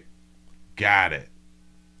 238. Got it.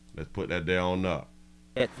 Let's put that there on up.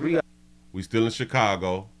 We still in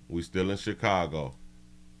Chicago.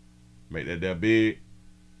 Make that there big.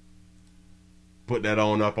 Put that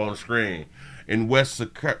on up on the screen. In West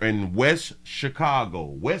Chicago,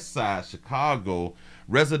 West Side Chicago,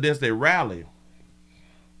 residents, they rally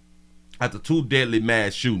after 2 deadly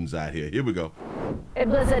mass shootings out here. Here we go. It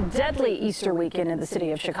was a deadly Easter weekend in the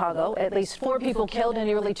city of Chicago. At least 4 people killed and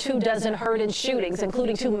nearly 24 hurt in shootings,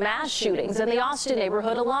 including 2 mass shootings in the Austin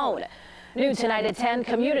neighborhood alone. New tonight at 10,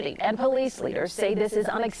 community and police leaders say this is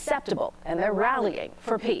unacceptable and they're rallying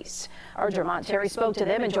for peace. Our Jermont Terry spoke to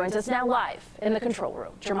them and joins us now live in the control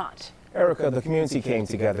room. Jermont. Erica, the community came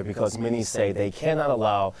together because many say they cannot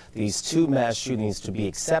allow these 2 mass shootings to be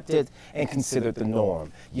accepted and considered the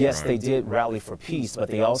norm. Yes, they did rally for peace, but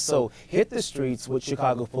they also hit the streets with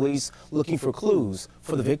Chicago police looking for clues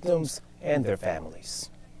for the victims and their families.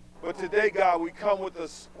 But today, God, we come with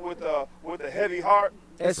a heavy heart.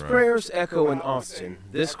 As prayers echo in Austin,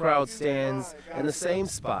 this crowd stands in the same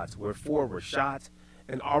spot where 4 were shot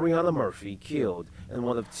and Ariana Murphy killed in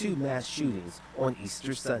one of 2 mass shootings on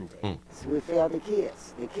Easter Sunday. We fail the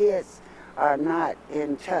kids. The kids are not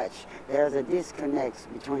in touch. There's a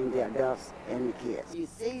disconnect between the adults and the kids. You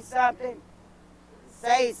see something,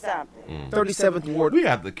 say something. 37th Ward. We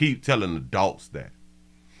have to keep telling adults that.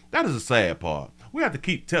 That is the sad part. We have to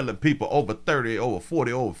keep telling people over 30, over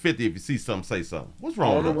 40, over 50, if you see something, say something. What's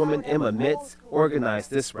wrong with them? Alderwoman Emma Mitz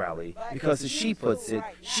organized this rally because, as she puts it,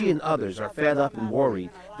 she and others are fed up and worried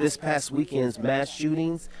this past weekend's mass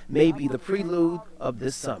shootings may be the prelude of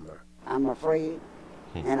this summer. I'm afraid,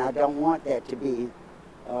 and I don't want that to be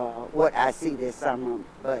what I see this summer,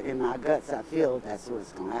 but in my guts I feel that's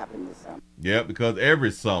what's going to happen this summer. Yeah, because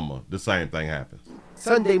every summer the same thing happens.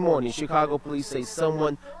 Sunday morning, Chicago police say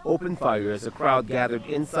someone opened fire as a crowd gathered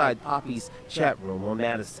inside Poppy's chat room on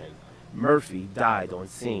Madison. Murphy died on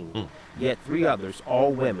scene. Yet 3 others,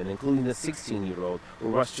 all women, including the 16-year-old, were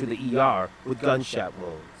rushed to the ER with gunshot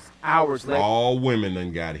wounds. Hours later, all women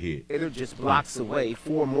done got hit. Just blocks away,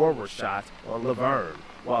 4 more were shot on Laverne.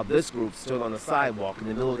 While this group stood on the sidewalk in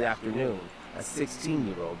the middle of the afternoon, a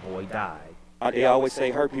 16-year-old boy died. They always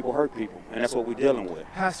say hurt people, and that's what we're dealing with.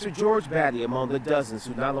 Pastor George Batty among the dozens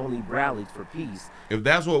who not only rallied for peace. If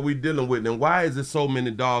that's what we're dealing with, then why is it so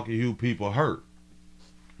many dark-hued people hurt?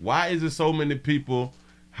 Why is it so many people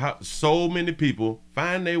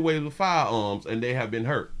find their way with firearms and they have been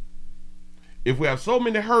hurt? If we have so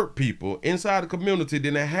many hurt people inside the community,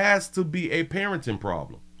 then it has to be a parenting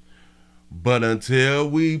problem. But until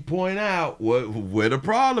we point out where the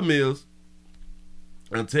problem is,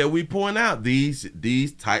 until we point out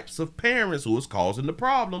these types of parents who is causing the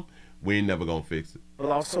problem, we ain't never gonna fix it.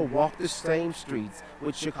 Will also walk the same streets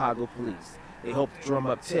with Chicago police. They hope to drum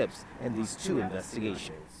up tips in these 2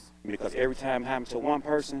 investigations. Because every time it happens to one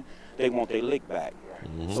person, they want their lick back.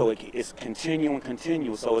 So it's continuing.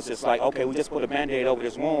 So it's just like, okay, we just put a Band-Aid over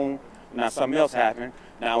this wound. Now something else happened.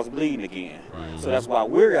 Now it's bleeding again. So that's why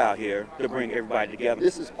we're out here, to bring everybody together.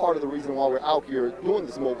 This is part of the reason why we're out here doing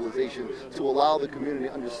this mobilization, to allow the community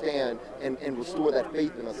to understand and restore that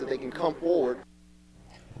faith in us, so they can come forward.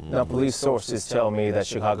 Now, police sources tell me that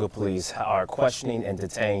Chicago police are questioning and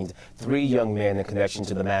detained 3 young men in connection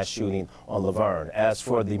to the mass shooting on Laverne. As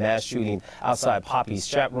for the mass shooting outside Poppy's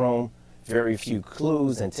chat room, very few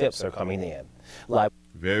clues and tips are coming in.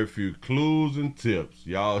 Very few clues and tips.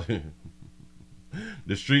 Y'all,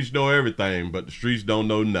 the streets know everything, but the streets don't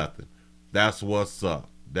know nothing. That's what's up.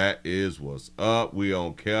 That is what's up. We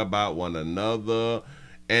don't care about one another.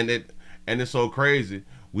 And it's so crazy.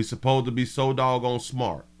 We supposed to be so doggone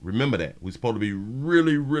smart. Remember that. We supposed to be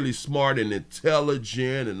really, really smart and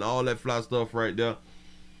intelligent and all that fly stuff right there.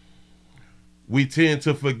 We tend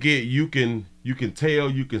to forget you can tell,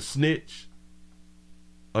 you can snitch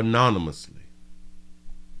anonymously.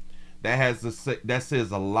 That says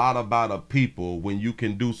a lot about a people when you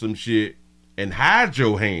can do some shit and hide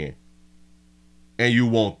your hand and you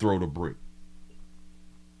won't throw the brick.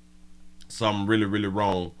 Something really, really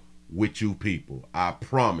wrong with you people. I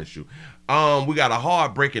promise you. We got a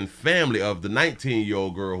heartbreaking family of the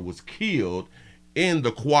 19-year-old girl who was killed in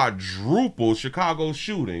the quadruple Chicago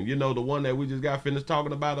shooting. You know, the one that we just got finished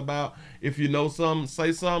talking about if you know something,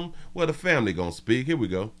 say something. Well, the family gonna speak. Here we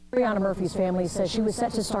go. Brianna Murphy's family says she was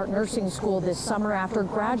set to start nursing school this summer after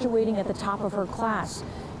graduating at the top of her class.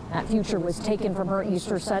 That future was taken from her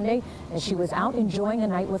Easter Sunday as she was out enjoying a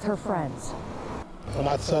night with her friends. When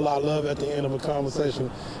I tell her I love at the end of a conversation,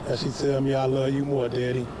 and she tell me I love you more,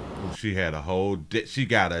 Daddy. She had a whole, she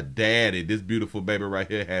got a daddy. This beautiful baby right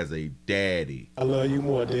here has a daddy. I love you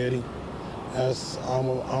more, Daddy.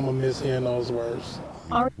 I'm a miss hearing those words.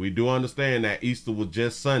 We do understand that Easter was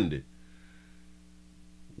just Sunday.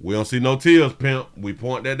 We don't see no tears, pimp. We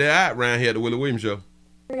point that out around here at the Willie Williams Show.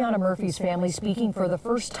 Brianna Murphy's family speaking for the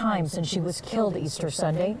first time since she was killed Easter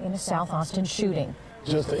Sunday in a South Austin shooting.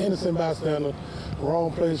 Just an innocent bystander,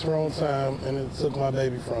 wrong place, wrong time, and it took my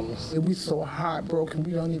baby from us. We so heartbroken,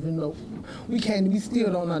 we don't even know. We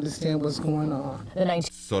still don't understand what's going on.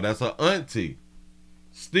 So that's her auntie.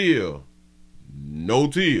 Still, no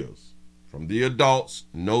tears. From the adults,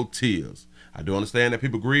 no tears. I do understand that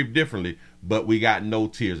people grieve differently, but we got no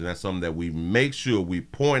tears, and that's something that we make sure we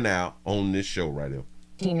point out on this show right here.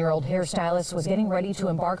 18-year-old hairstylist was getting ready to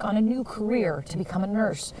embark on a new career to become a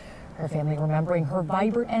nurse. Her family remembering her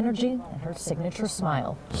vibrant energy and her signature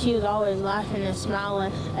smile. She was always laughing and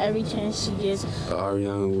smiling every chance she gets.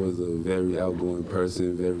 Ariana was a very outgoing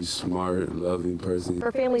person, very smart, loving person.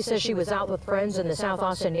 Her family says she was out with friends in the South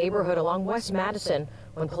Austin neighborhood along West Madison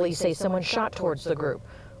when police say someone shot towards the group.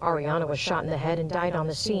 Ariana was shot in the head and died on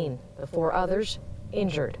the scene. The 4 others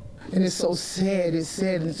injured. And it's so sad. It's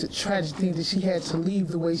sad. It's a tragic thing that she had to leave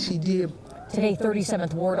the way she did. Today,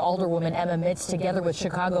 37th Ward Alderwoman Emma Mitz, together with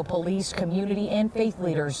Chicago police, community, and faith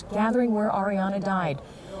leaders, gathering where Ariana died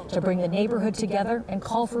to bring the neighborhood together and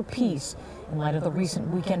call for peace in light of the recent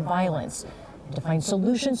weekend violence and to find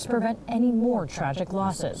solutions to prevent any more tragic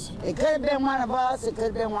losses. It could have been one of us, it could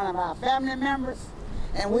have been one of our family members,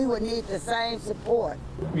 and we would need the same support.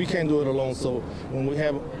 We can't do it alone, so when we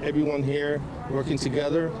have everyone here working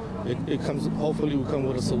together, hopefully we come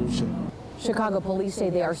with a solution. Chicago police say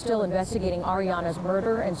they are still investigating Ariana's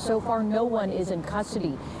murder, and so far no one is in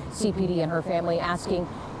custody. CPD and her family asking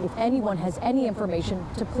if anyone has any information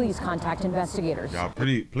to please contact investigators. Y'all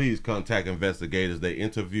please contact investigators. They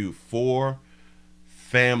interviewed 4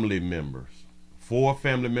 family members. 4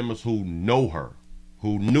 family members who know her,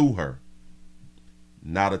 who knew her.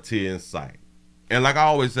 Not a tear in sight. And like I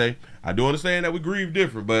always say, I do understand that we grieve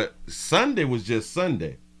different, but Sunday was just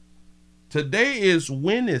Sunday. Today is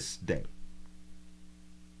Wednesday.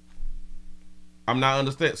 I'm not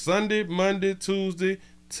understanding. Sunday, Monday, Tuesday,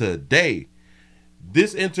 today.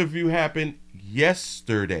 This interview happened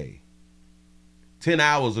yesterday. 10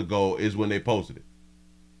 hours ago is when they posted it.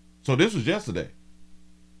 So this was yesterday.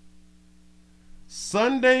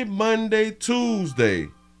 Sunday, Monday, Tuesday.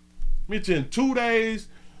 In 2 days,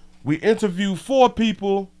 we interviewed 4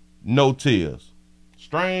 people, no tears.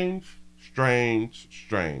 Strange, strange,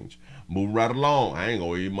 strange. Moving right along. I ain't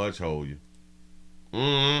gonna eat much, hold you.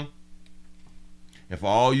 And for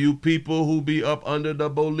all you people who be up under the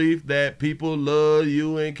belief that people love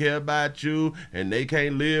you and care about you and they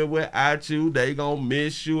can't live without you, they gonna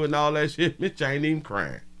miss you and all that shit, Mitch ain't even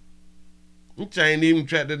crying. Mitch ain't even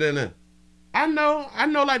trapped in there. I know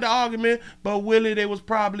like the argument, but Willie, they was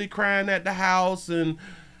probably crying at the house, and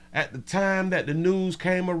at the time that the news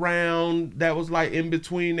came around, that was like in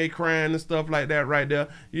between they crying and stuff like that right there.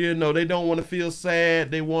 You know, they don't want to feel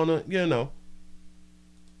sad. They want to, you know,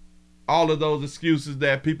 all of those excuses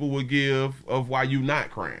that people would give of why you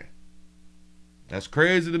not crying. That's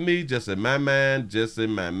crazy to me, just in my mind, just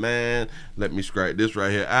in my mind. Let me scratch this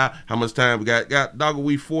right here out. How much time we got? Dog,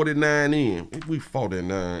 we 49 in. We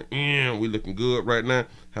 49 in. We looking good right now.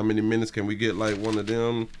 How many minutes can we get like one of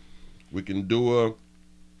them? We can do a...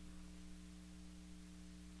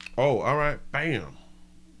 Oh, all right, bam.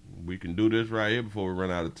 We can do this right here before we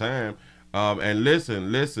run out of time. And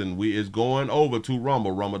listen, we is going over to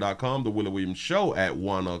rumble.com, the Willie Williams Show at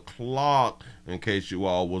 1 o'clock, in case you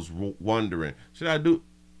all was wondering. I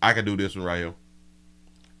can do this one right here.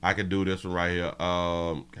 I can do this one right here.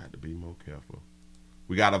 Got to be more careful.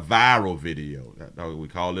 We got a viral video. We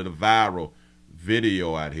call it a viral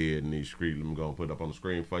video out here in these streets. I'm going to put it up on the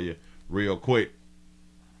screen for you real quick.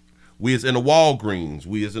 We is in the Walgreens.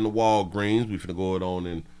 We finna go on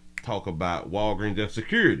and talk about Walgreens and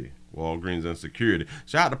security. Walgreens and security.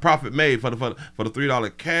 Shout out to Profit Made for the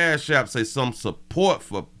 $3 cash app. Say some support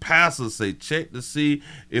for pastors. Say check to see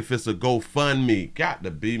if it's a GoFundMe. Got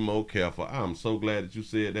to be more careful. I'm so glad that you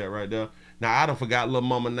said that right there. Now I done forgot little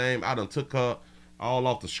mama name. I done took her all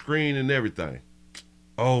off the screen and everything.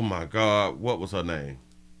 Oh my God, what was her name?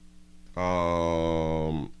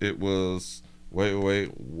 It was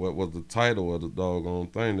wait. What was the title of the doggone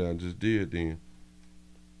thing that I just did then?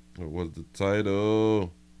 What was the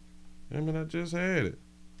title? I mean, I just had it.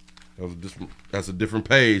 That's a different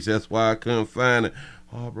page. That's why I couldn't find it.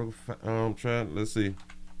 Let's see.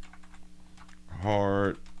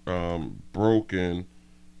 Heartbroken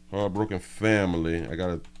family. I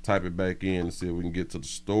gotta type it back in and see if we can get to the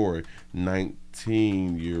story.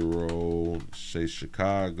 19-year-old, say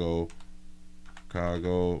Chicago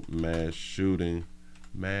mass shooting.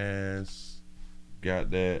 Got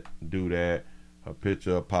that, do that. A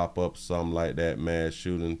picture pop up, something like that. Mass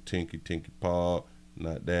shooting, Tinky Park.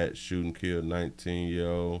 Not that, shooting, killed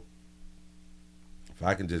 19-year-old. If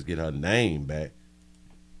I can just get her name back.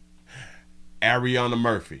 Ariana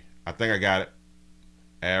Murphy. I think I got it.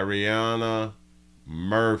 Ariana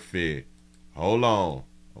Murphy. Hold on.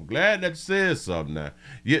 I'm glad that you said something now.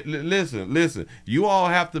 Listen. You all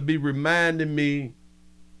have to be reminding me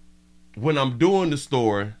when I'm doing the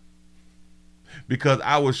story, because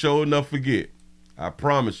I will sure enough forget. I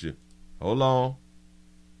promise you. Hold on.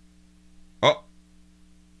 Oh.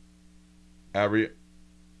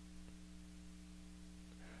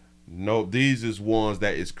 No, these is ones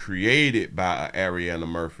that is created by Ariana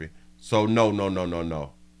Murphy. So no.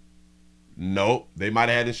 Nope. They might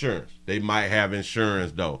have had insurance. They might have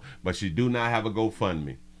insurance though. But she do not have a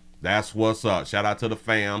GoFundMe. That's what's up. Shout out to the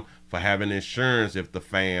fam for having insurance if the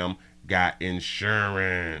fam got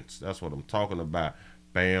insurance. That's what I'm talking about.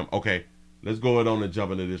 Bam. Okay. Let's go on and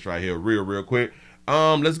jump into this right here real quick.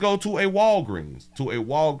 Let's go to a Walgreens.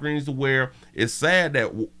 To where it's sad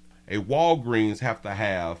that a Walgreens have to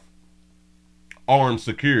have armed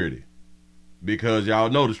security, because y'all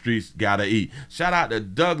know the streets gotta eat. Shout out to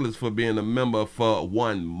Douglas for being a member for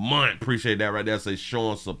 1 month. Appreciate that right there. Say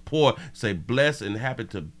showing support. Say blessed and happy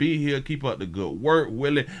to be here. Keep up the good work,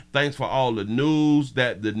 Willie. Thanks for all the news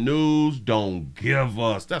that the news don't give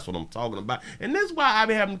us. That's what I'm talking about. And that's why I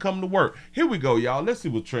be having to come to work. Here we go, y'all. Let's see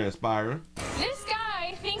what's transpiring. This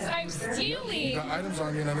guy thinks I'm stealing. You got items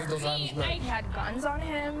on you and I need those items back. I had guns on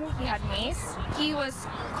him. He had mace. He was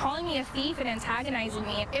calling me a thief and antagonizing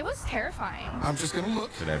me. It was terrifying. I'm just gonna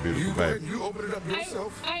look. To that beautiful baby. You open it up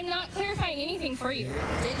yourself. I'm not clarifying anything for you.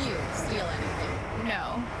 Did you steal anything?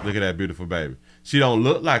 No. Look at that beautiful baby. She don't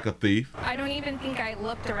look like a thief. I don't even think I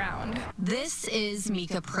looked around. This is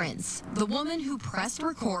Mika Prince, the woman who pressed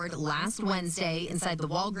record last Wednesday inside the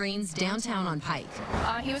Walgreens downtown on Pike.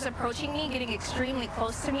 He was approaching me, getting extremely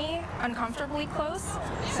close to me, uncomfortably close.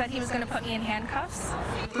 Said he was going to put me in handcuffs.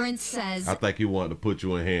 Prince says, I think he wanted to put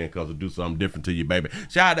you in handcuffs or do something different to you, baby.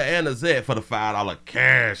 Shout out to Anna Zed for the $5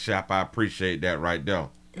 cash app. I appreciate that right there.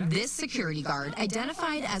 This security guard,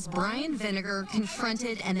 identified as Brian Vinegar,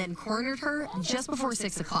 confronted and then cornered her just before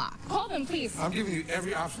 6 o'clock. Call them, please. I'm giving you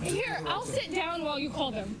every option. Here, I'll sit down while you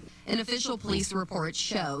call them. An official police report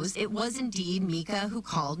shows it was indeed Mika who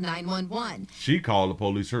called 911. She called the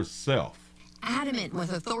police herself. adamant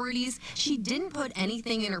with authorities she didn't put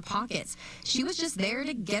anything in her pockets. She was just there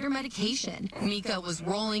to get her medication. Mika was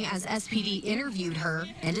rolling as SPD interviewed her,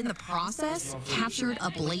 and in the process, captured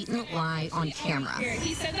a blatant lie on camera.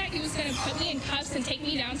 He said that he was going to put me in cuffs and take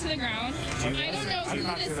me down to the ground. I don't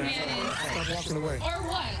know who this man is. Stop walking away. Or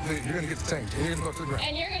what? You're going to get detained, and you're going to go to the ground.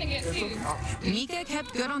 And you're going to get sued. Mika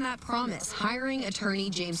kept good on that promise, hiring attorney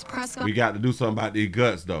James Prescott. We got to do something about these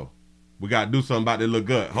guts, though. We got to do something about their little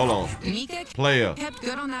gut. Hold on. Mika player. Kept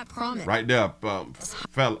good on that promise. Right there,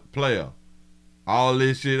 fella, player. All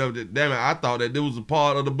this shit up there. Damn it, I thought that this was a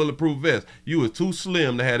part of the bulletproof vest. You was too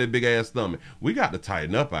slim to have that big ass stomach. We got to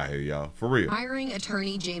tighten up out here, y'all. For real. Hiring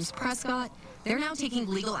attorney James Prescott. They're now taking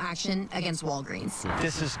legal action against Walgreens.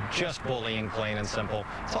 This is just bullying, plain and simple.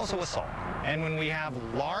 It's also assault. And when we have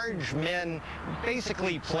large men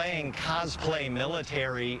basically playing cosplay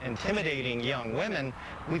military, intimidating young women,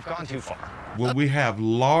 we've gone too far. When we have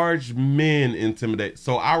large men intimidate,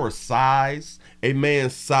 so our size, a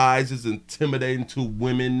man's size is intimidating to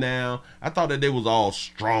women now. I thought that they was all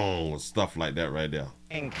strong and stuff like that right there.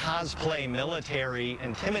 In cosplay military,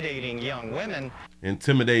 intimidating young women.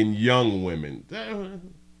 Intimidating young women.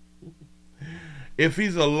 If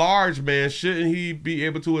he's a large man, shouldn't he be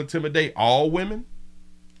able to intimidate all women?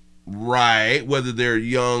 Right, whether they're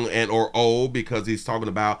young and or old, because he's talking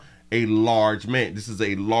about a large man. This is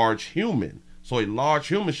a large human. So a large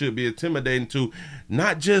human should be intimidating to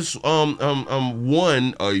not just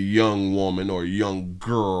a young woman or young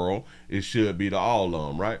girl. It should be to all of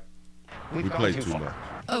them, right? We play too much.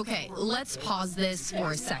 Okay, let's pause this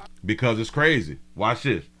for a second. Because it's crazy. Watch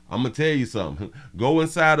this. I'm going to tell you something. Go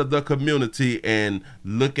inside of the community and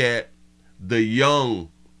look at the young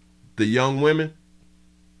women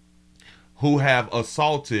who have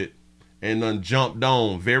assaulted and then jumped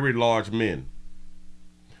on very large men.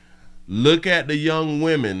 Look at the young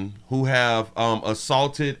women who have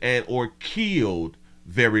assaulted and or killed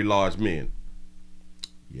very large men.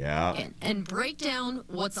 Yeah. And break down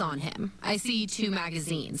what's on him. I see 2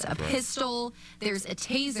 magazines, a pistol, there's a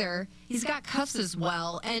taser, he's got cuffs as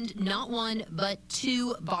well, and not 1 but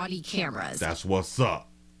 2 body cameras. That's what's up.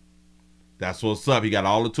 That's what's up. He got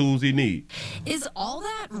all the tools he needs. Is all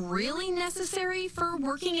that really necessary for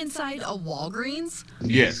working inside a Walgreens?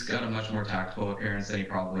 Yes. He's got a much more tactical appearance than he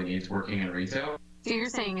probably needs working in retail. So you're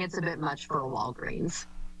saying it's a bit much for a Walgreens?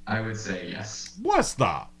 I would say yes. What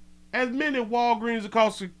stop? As many Walgreens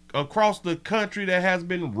across the country that has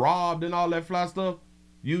been robbed and all that fly stuff,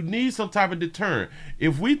 you need some type of deterrent.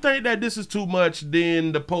 If we think that this is too much,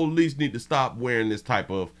 then the police need to stop wearing this type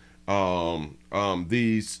of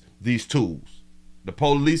these tools. The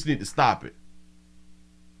police need to stop it.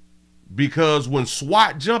 Because when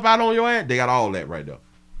SWAT jump out on your ass, they got all that right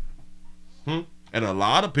there. And a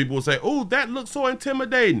lot of people will say, oh, that looks so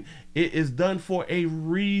intimidating. It is done for a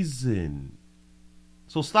reason.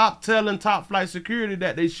 So stop telling top flight security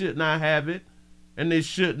that they should not have it and they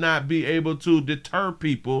should not be able to deter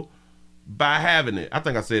people by having it. I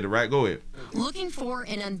think I said it right. Go ahead. Looking for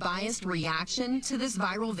an unbiased reaction to this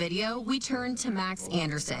viral video, we turn to Max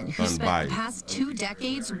Anderson, who spent the past 2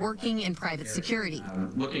 decades working in private security.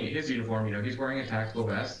 Looking at his uniform, you know, he's wearing a tactical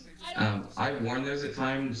vest. I've worn those at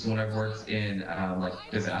times when I've worked in like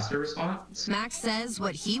disaster response. Max says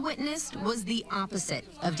what he witnessed was the opposite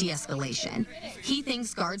of de-escalation. He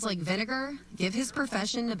thinks guards like Vinegar give his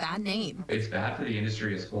profession a bad name. It's bad for the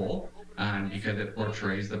industry as a whole because it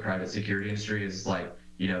portrays the private security industry as like,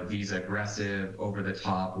 you know, these aggressive,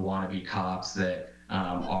 over-the-top wannabe cops that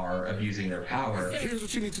are abusing their power. Here's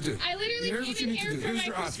what you need to do. I literally came in here for my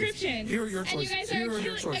prescription. Here are your choices. And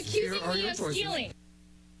you guys are accusing me of stealing.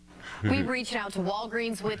 We've reached out to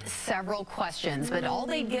Walgreens with several questions, but all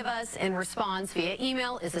they'd give us in response via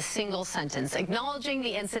email is a single sentence, acknowledging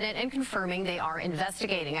the incident and confirming they are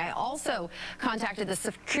investigating. I also contacted the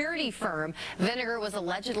security firm Vinegar was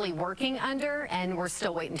allegedly working under, and we're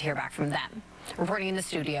still waiting to hear back from them. Reporting in the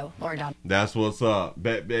studio, Laura Don. That's what's up.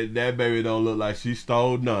 That baby don't look like she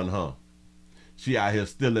stole none, huh? She out here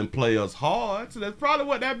stealing players' hearts. That's probably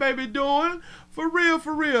what that baby doing. For real,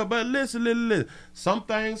 for real. But listen. Some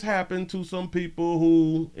things happen to some people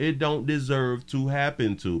who it don't deserve to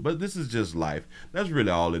happen to. But this is just life. That's really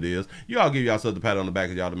all it is. Y'all give yourself the pat on the back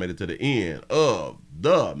because y'all made it to the end of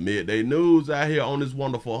the Midday News out here on this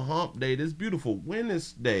wonderful hump day, this beautiful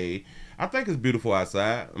Wednesday. I think it's beautiful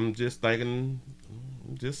outside. I'm just thinking...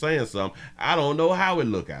 just saying something. I don't know how it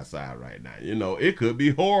look outside right now. You know, it could be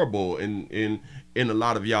horrible in a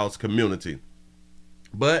lot of y'all's community.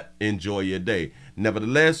 But enjoy your day.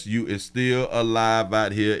 Nevertheless, you is still alive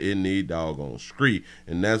out here in the doggone street.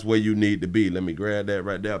 And that's where you need to be. Let me grab that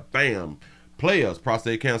right there. Bam. Players,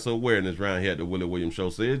 prostate cancer awareness around here at the Willie Williams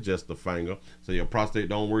Show says just a finger. So your prostate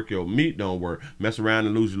don't work, your meat don't work. Mess around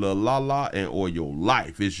and lose your little la-la and or your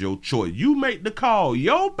life. It's your choice. You make the call.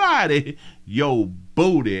 Your body, your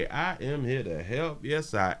booty. I am here to help.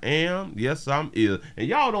 Yes, I am. Yes, I'm ill. And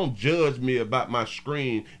y'all don't judge me about my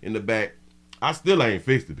screen in the back. I still ain't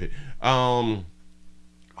fixed it.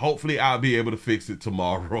 Hopefully I'll be able to fix it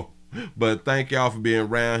tomorrow. But thank y'all for being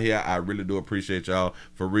around here. I really do appreciate y'all,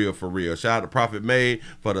 for real, for real. Shout out to Prophet Made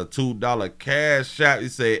for the $2 cash shot. He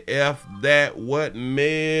said, F that, what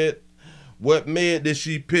med did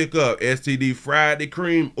she pick up? STD Friday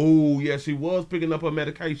cream? Ooh, yeah, she was picking up her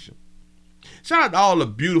medication. Shout out to all the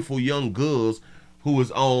beautiful young girls who is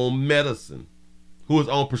on medicine, who is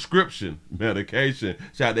on prescription medication.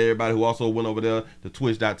 Shout out to everybody who also went over there to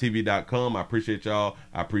twitch.tv.com. I appreciate y'all.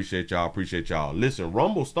 I appreciate y'all. Appreciate y'all. Listen,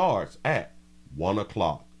 Rumble starts at 1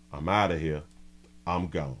 o'clock. I'm out of here. I'm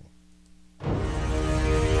gone.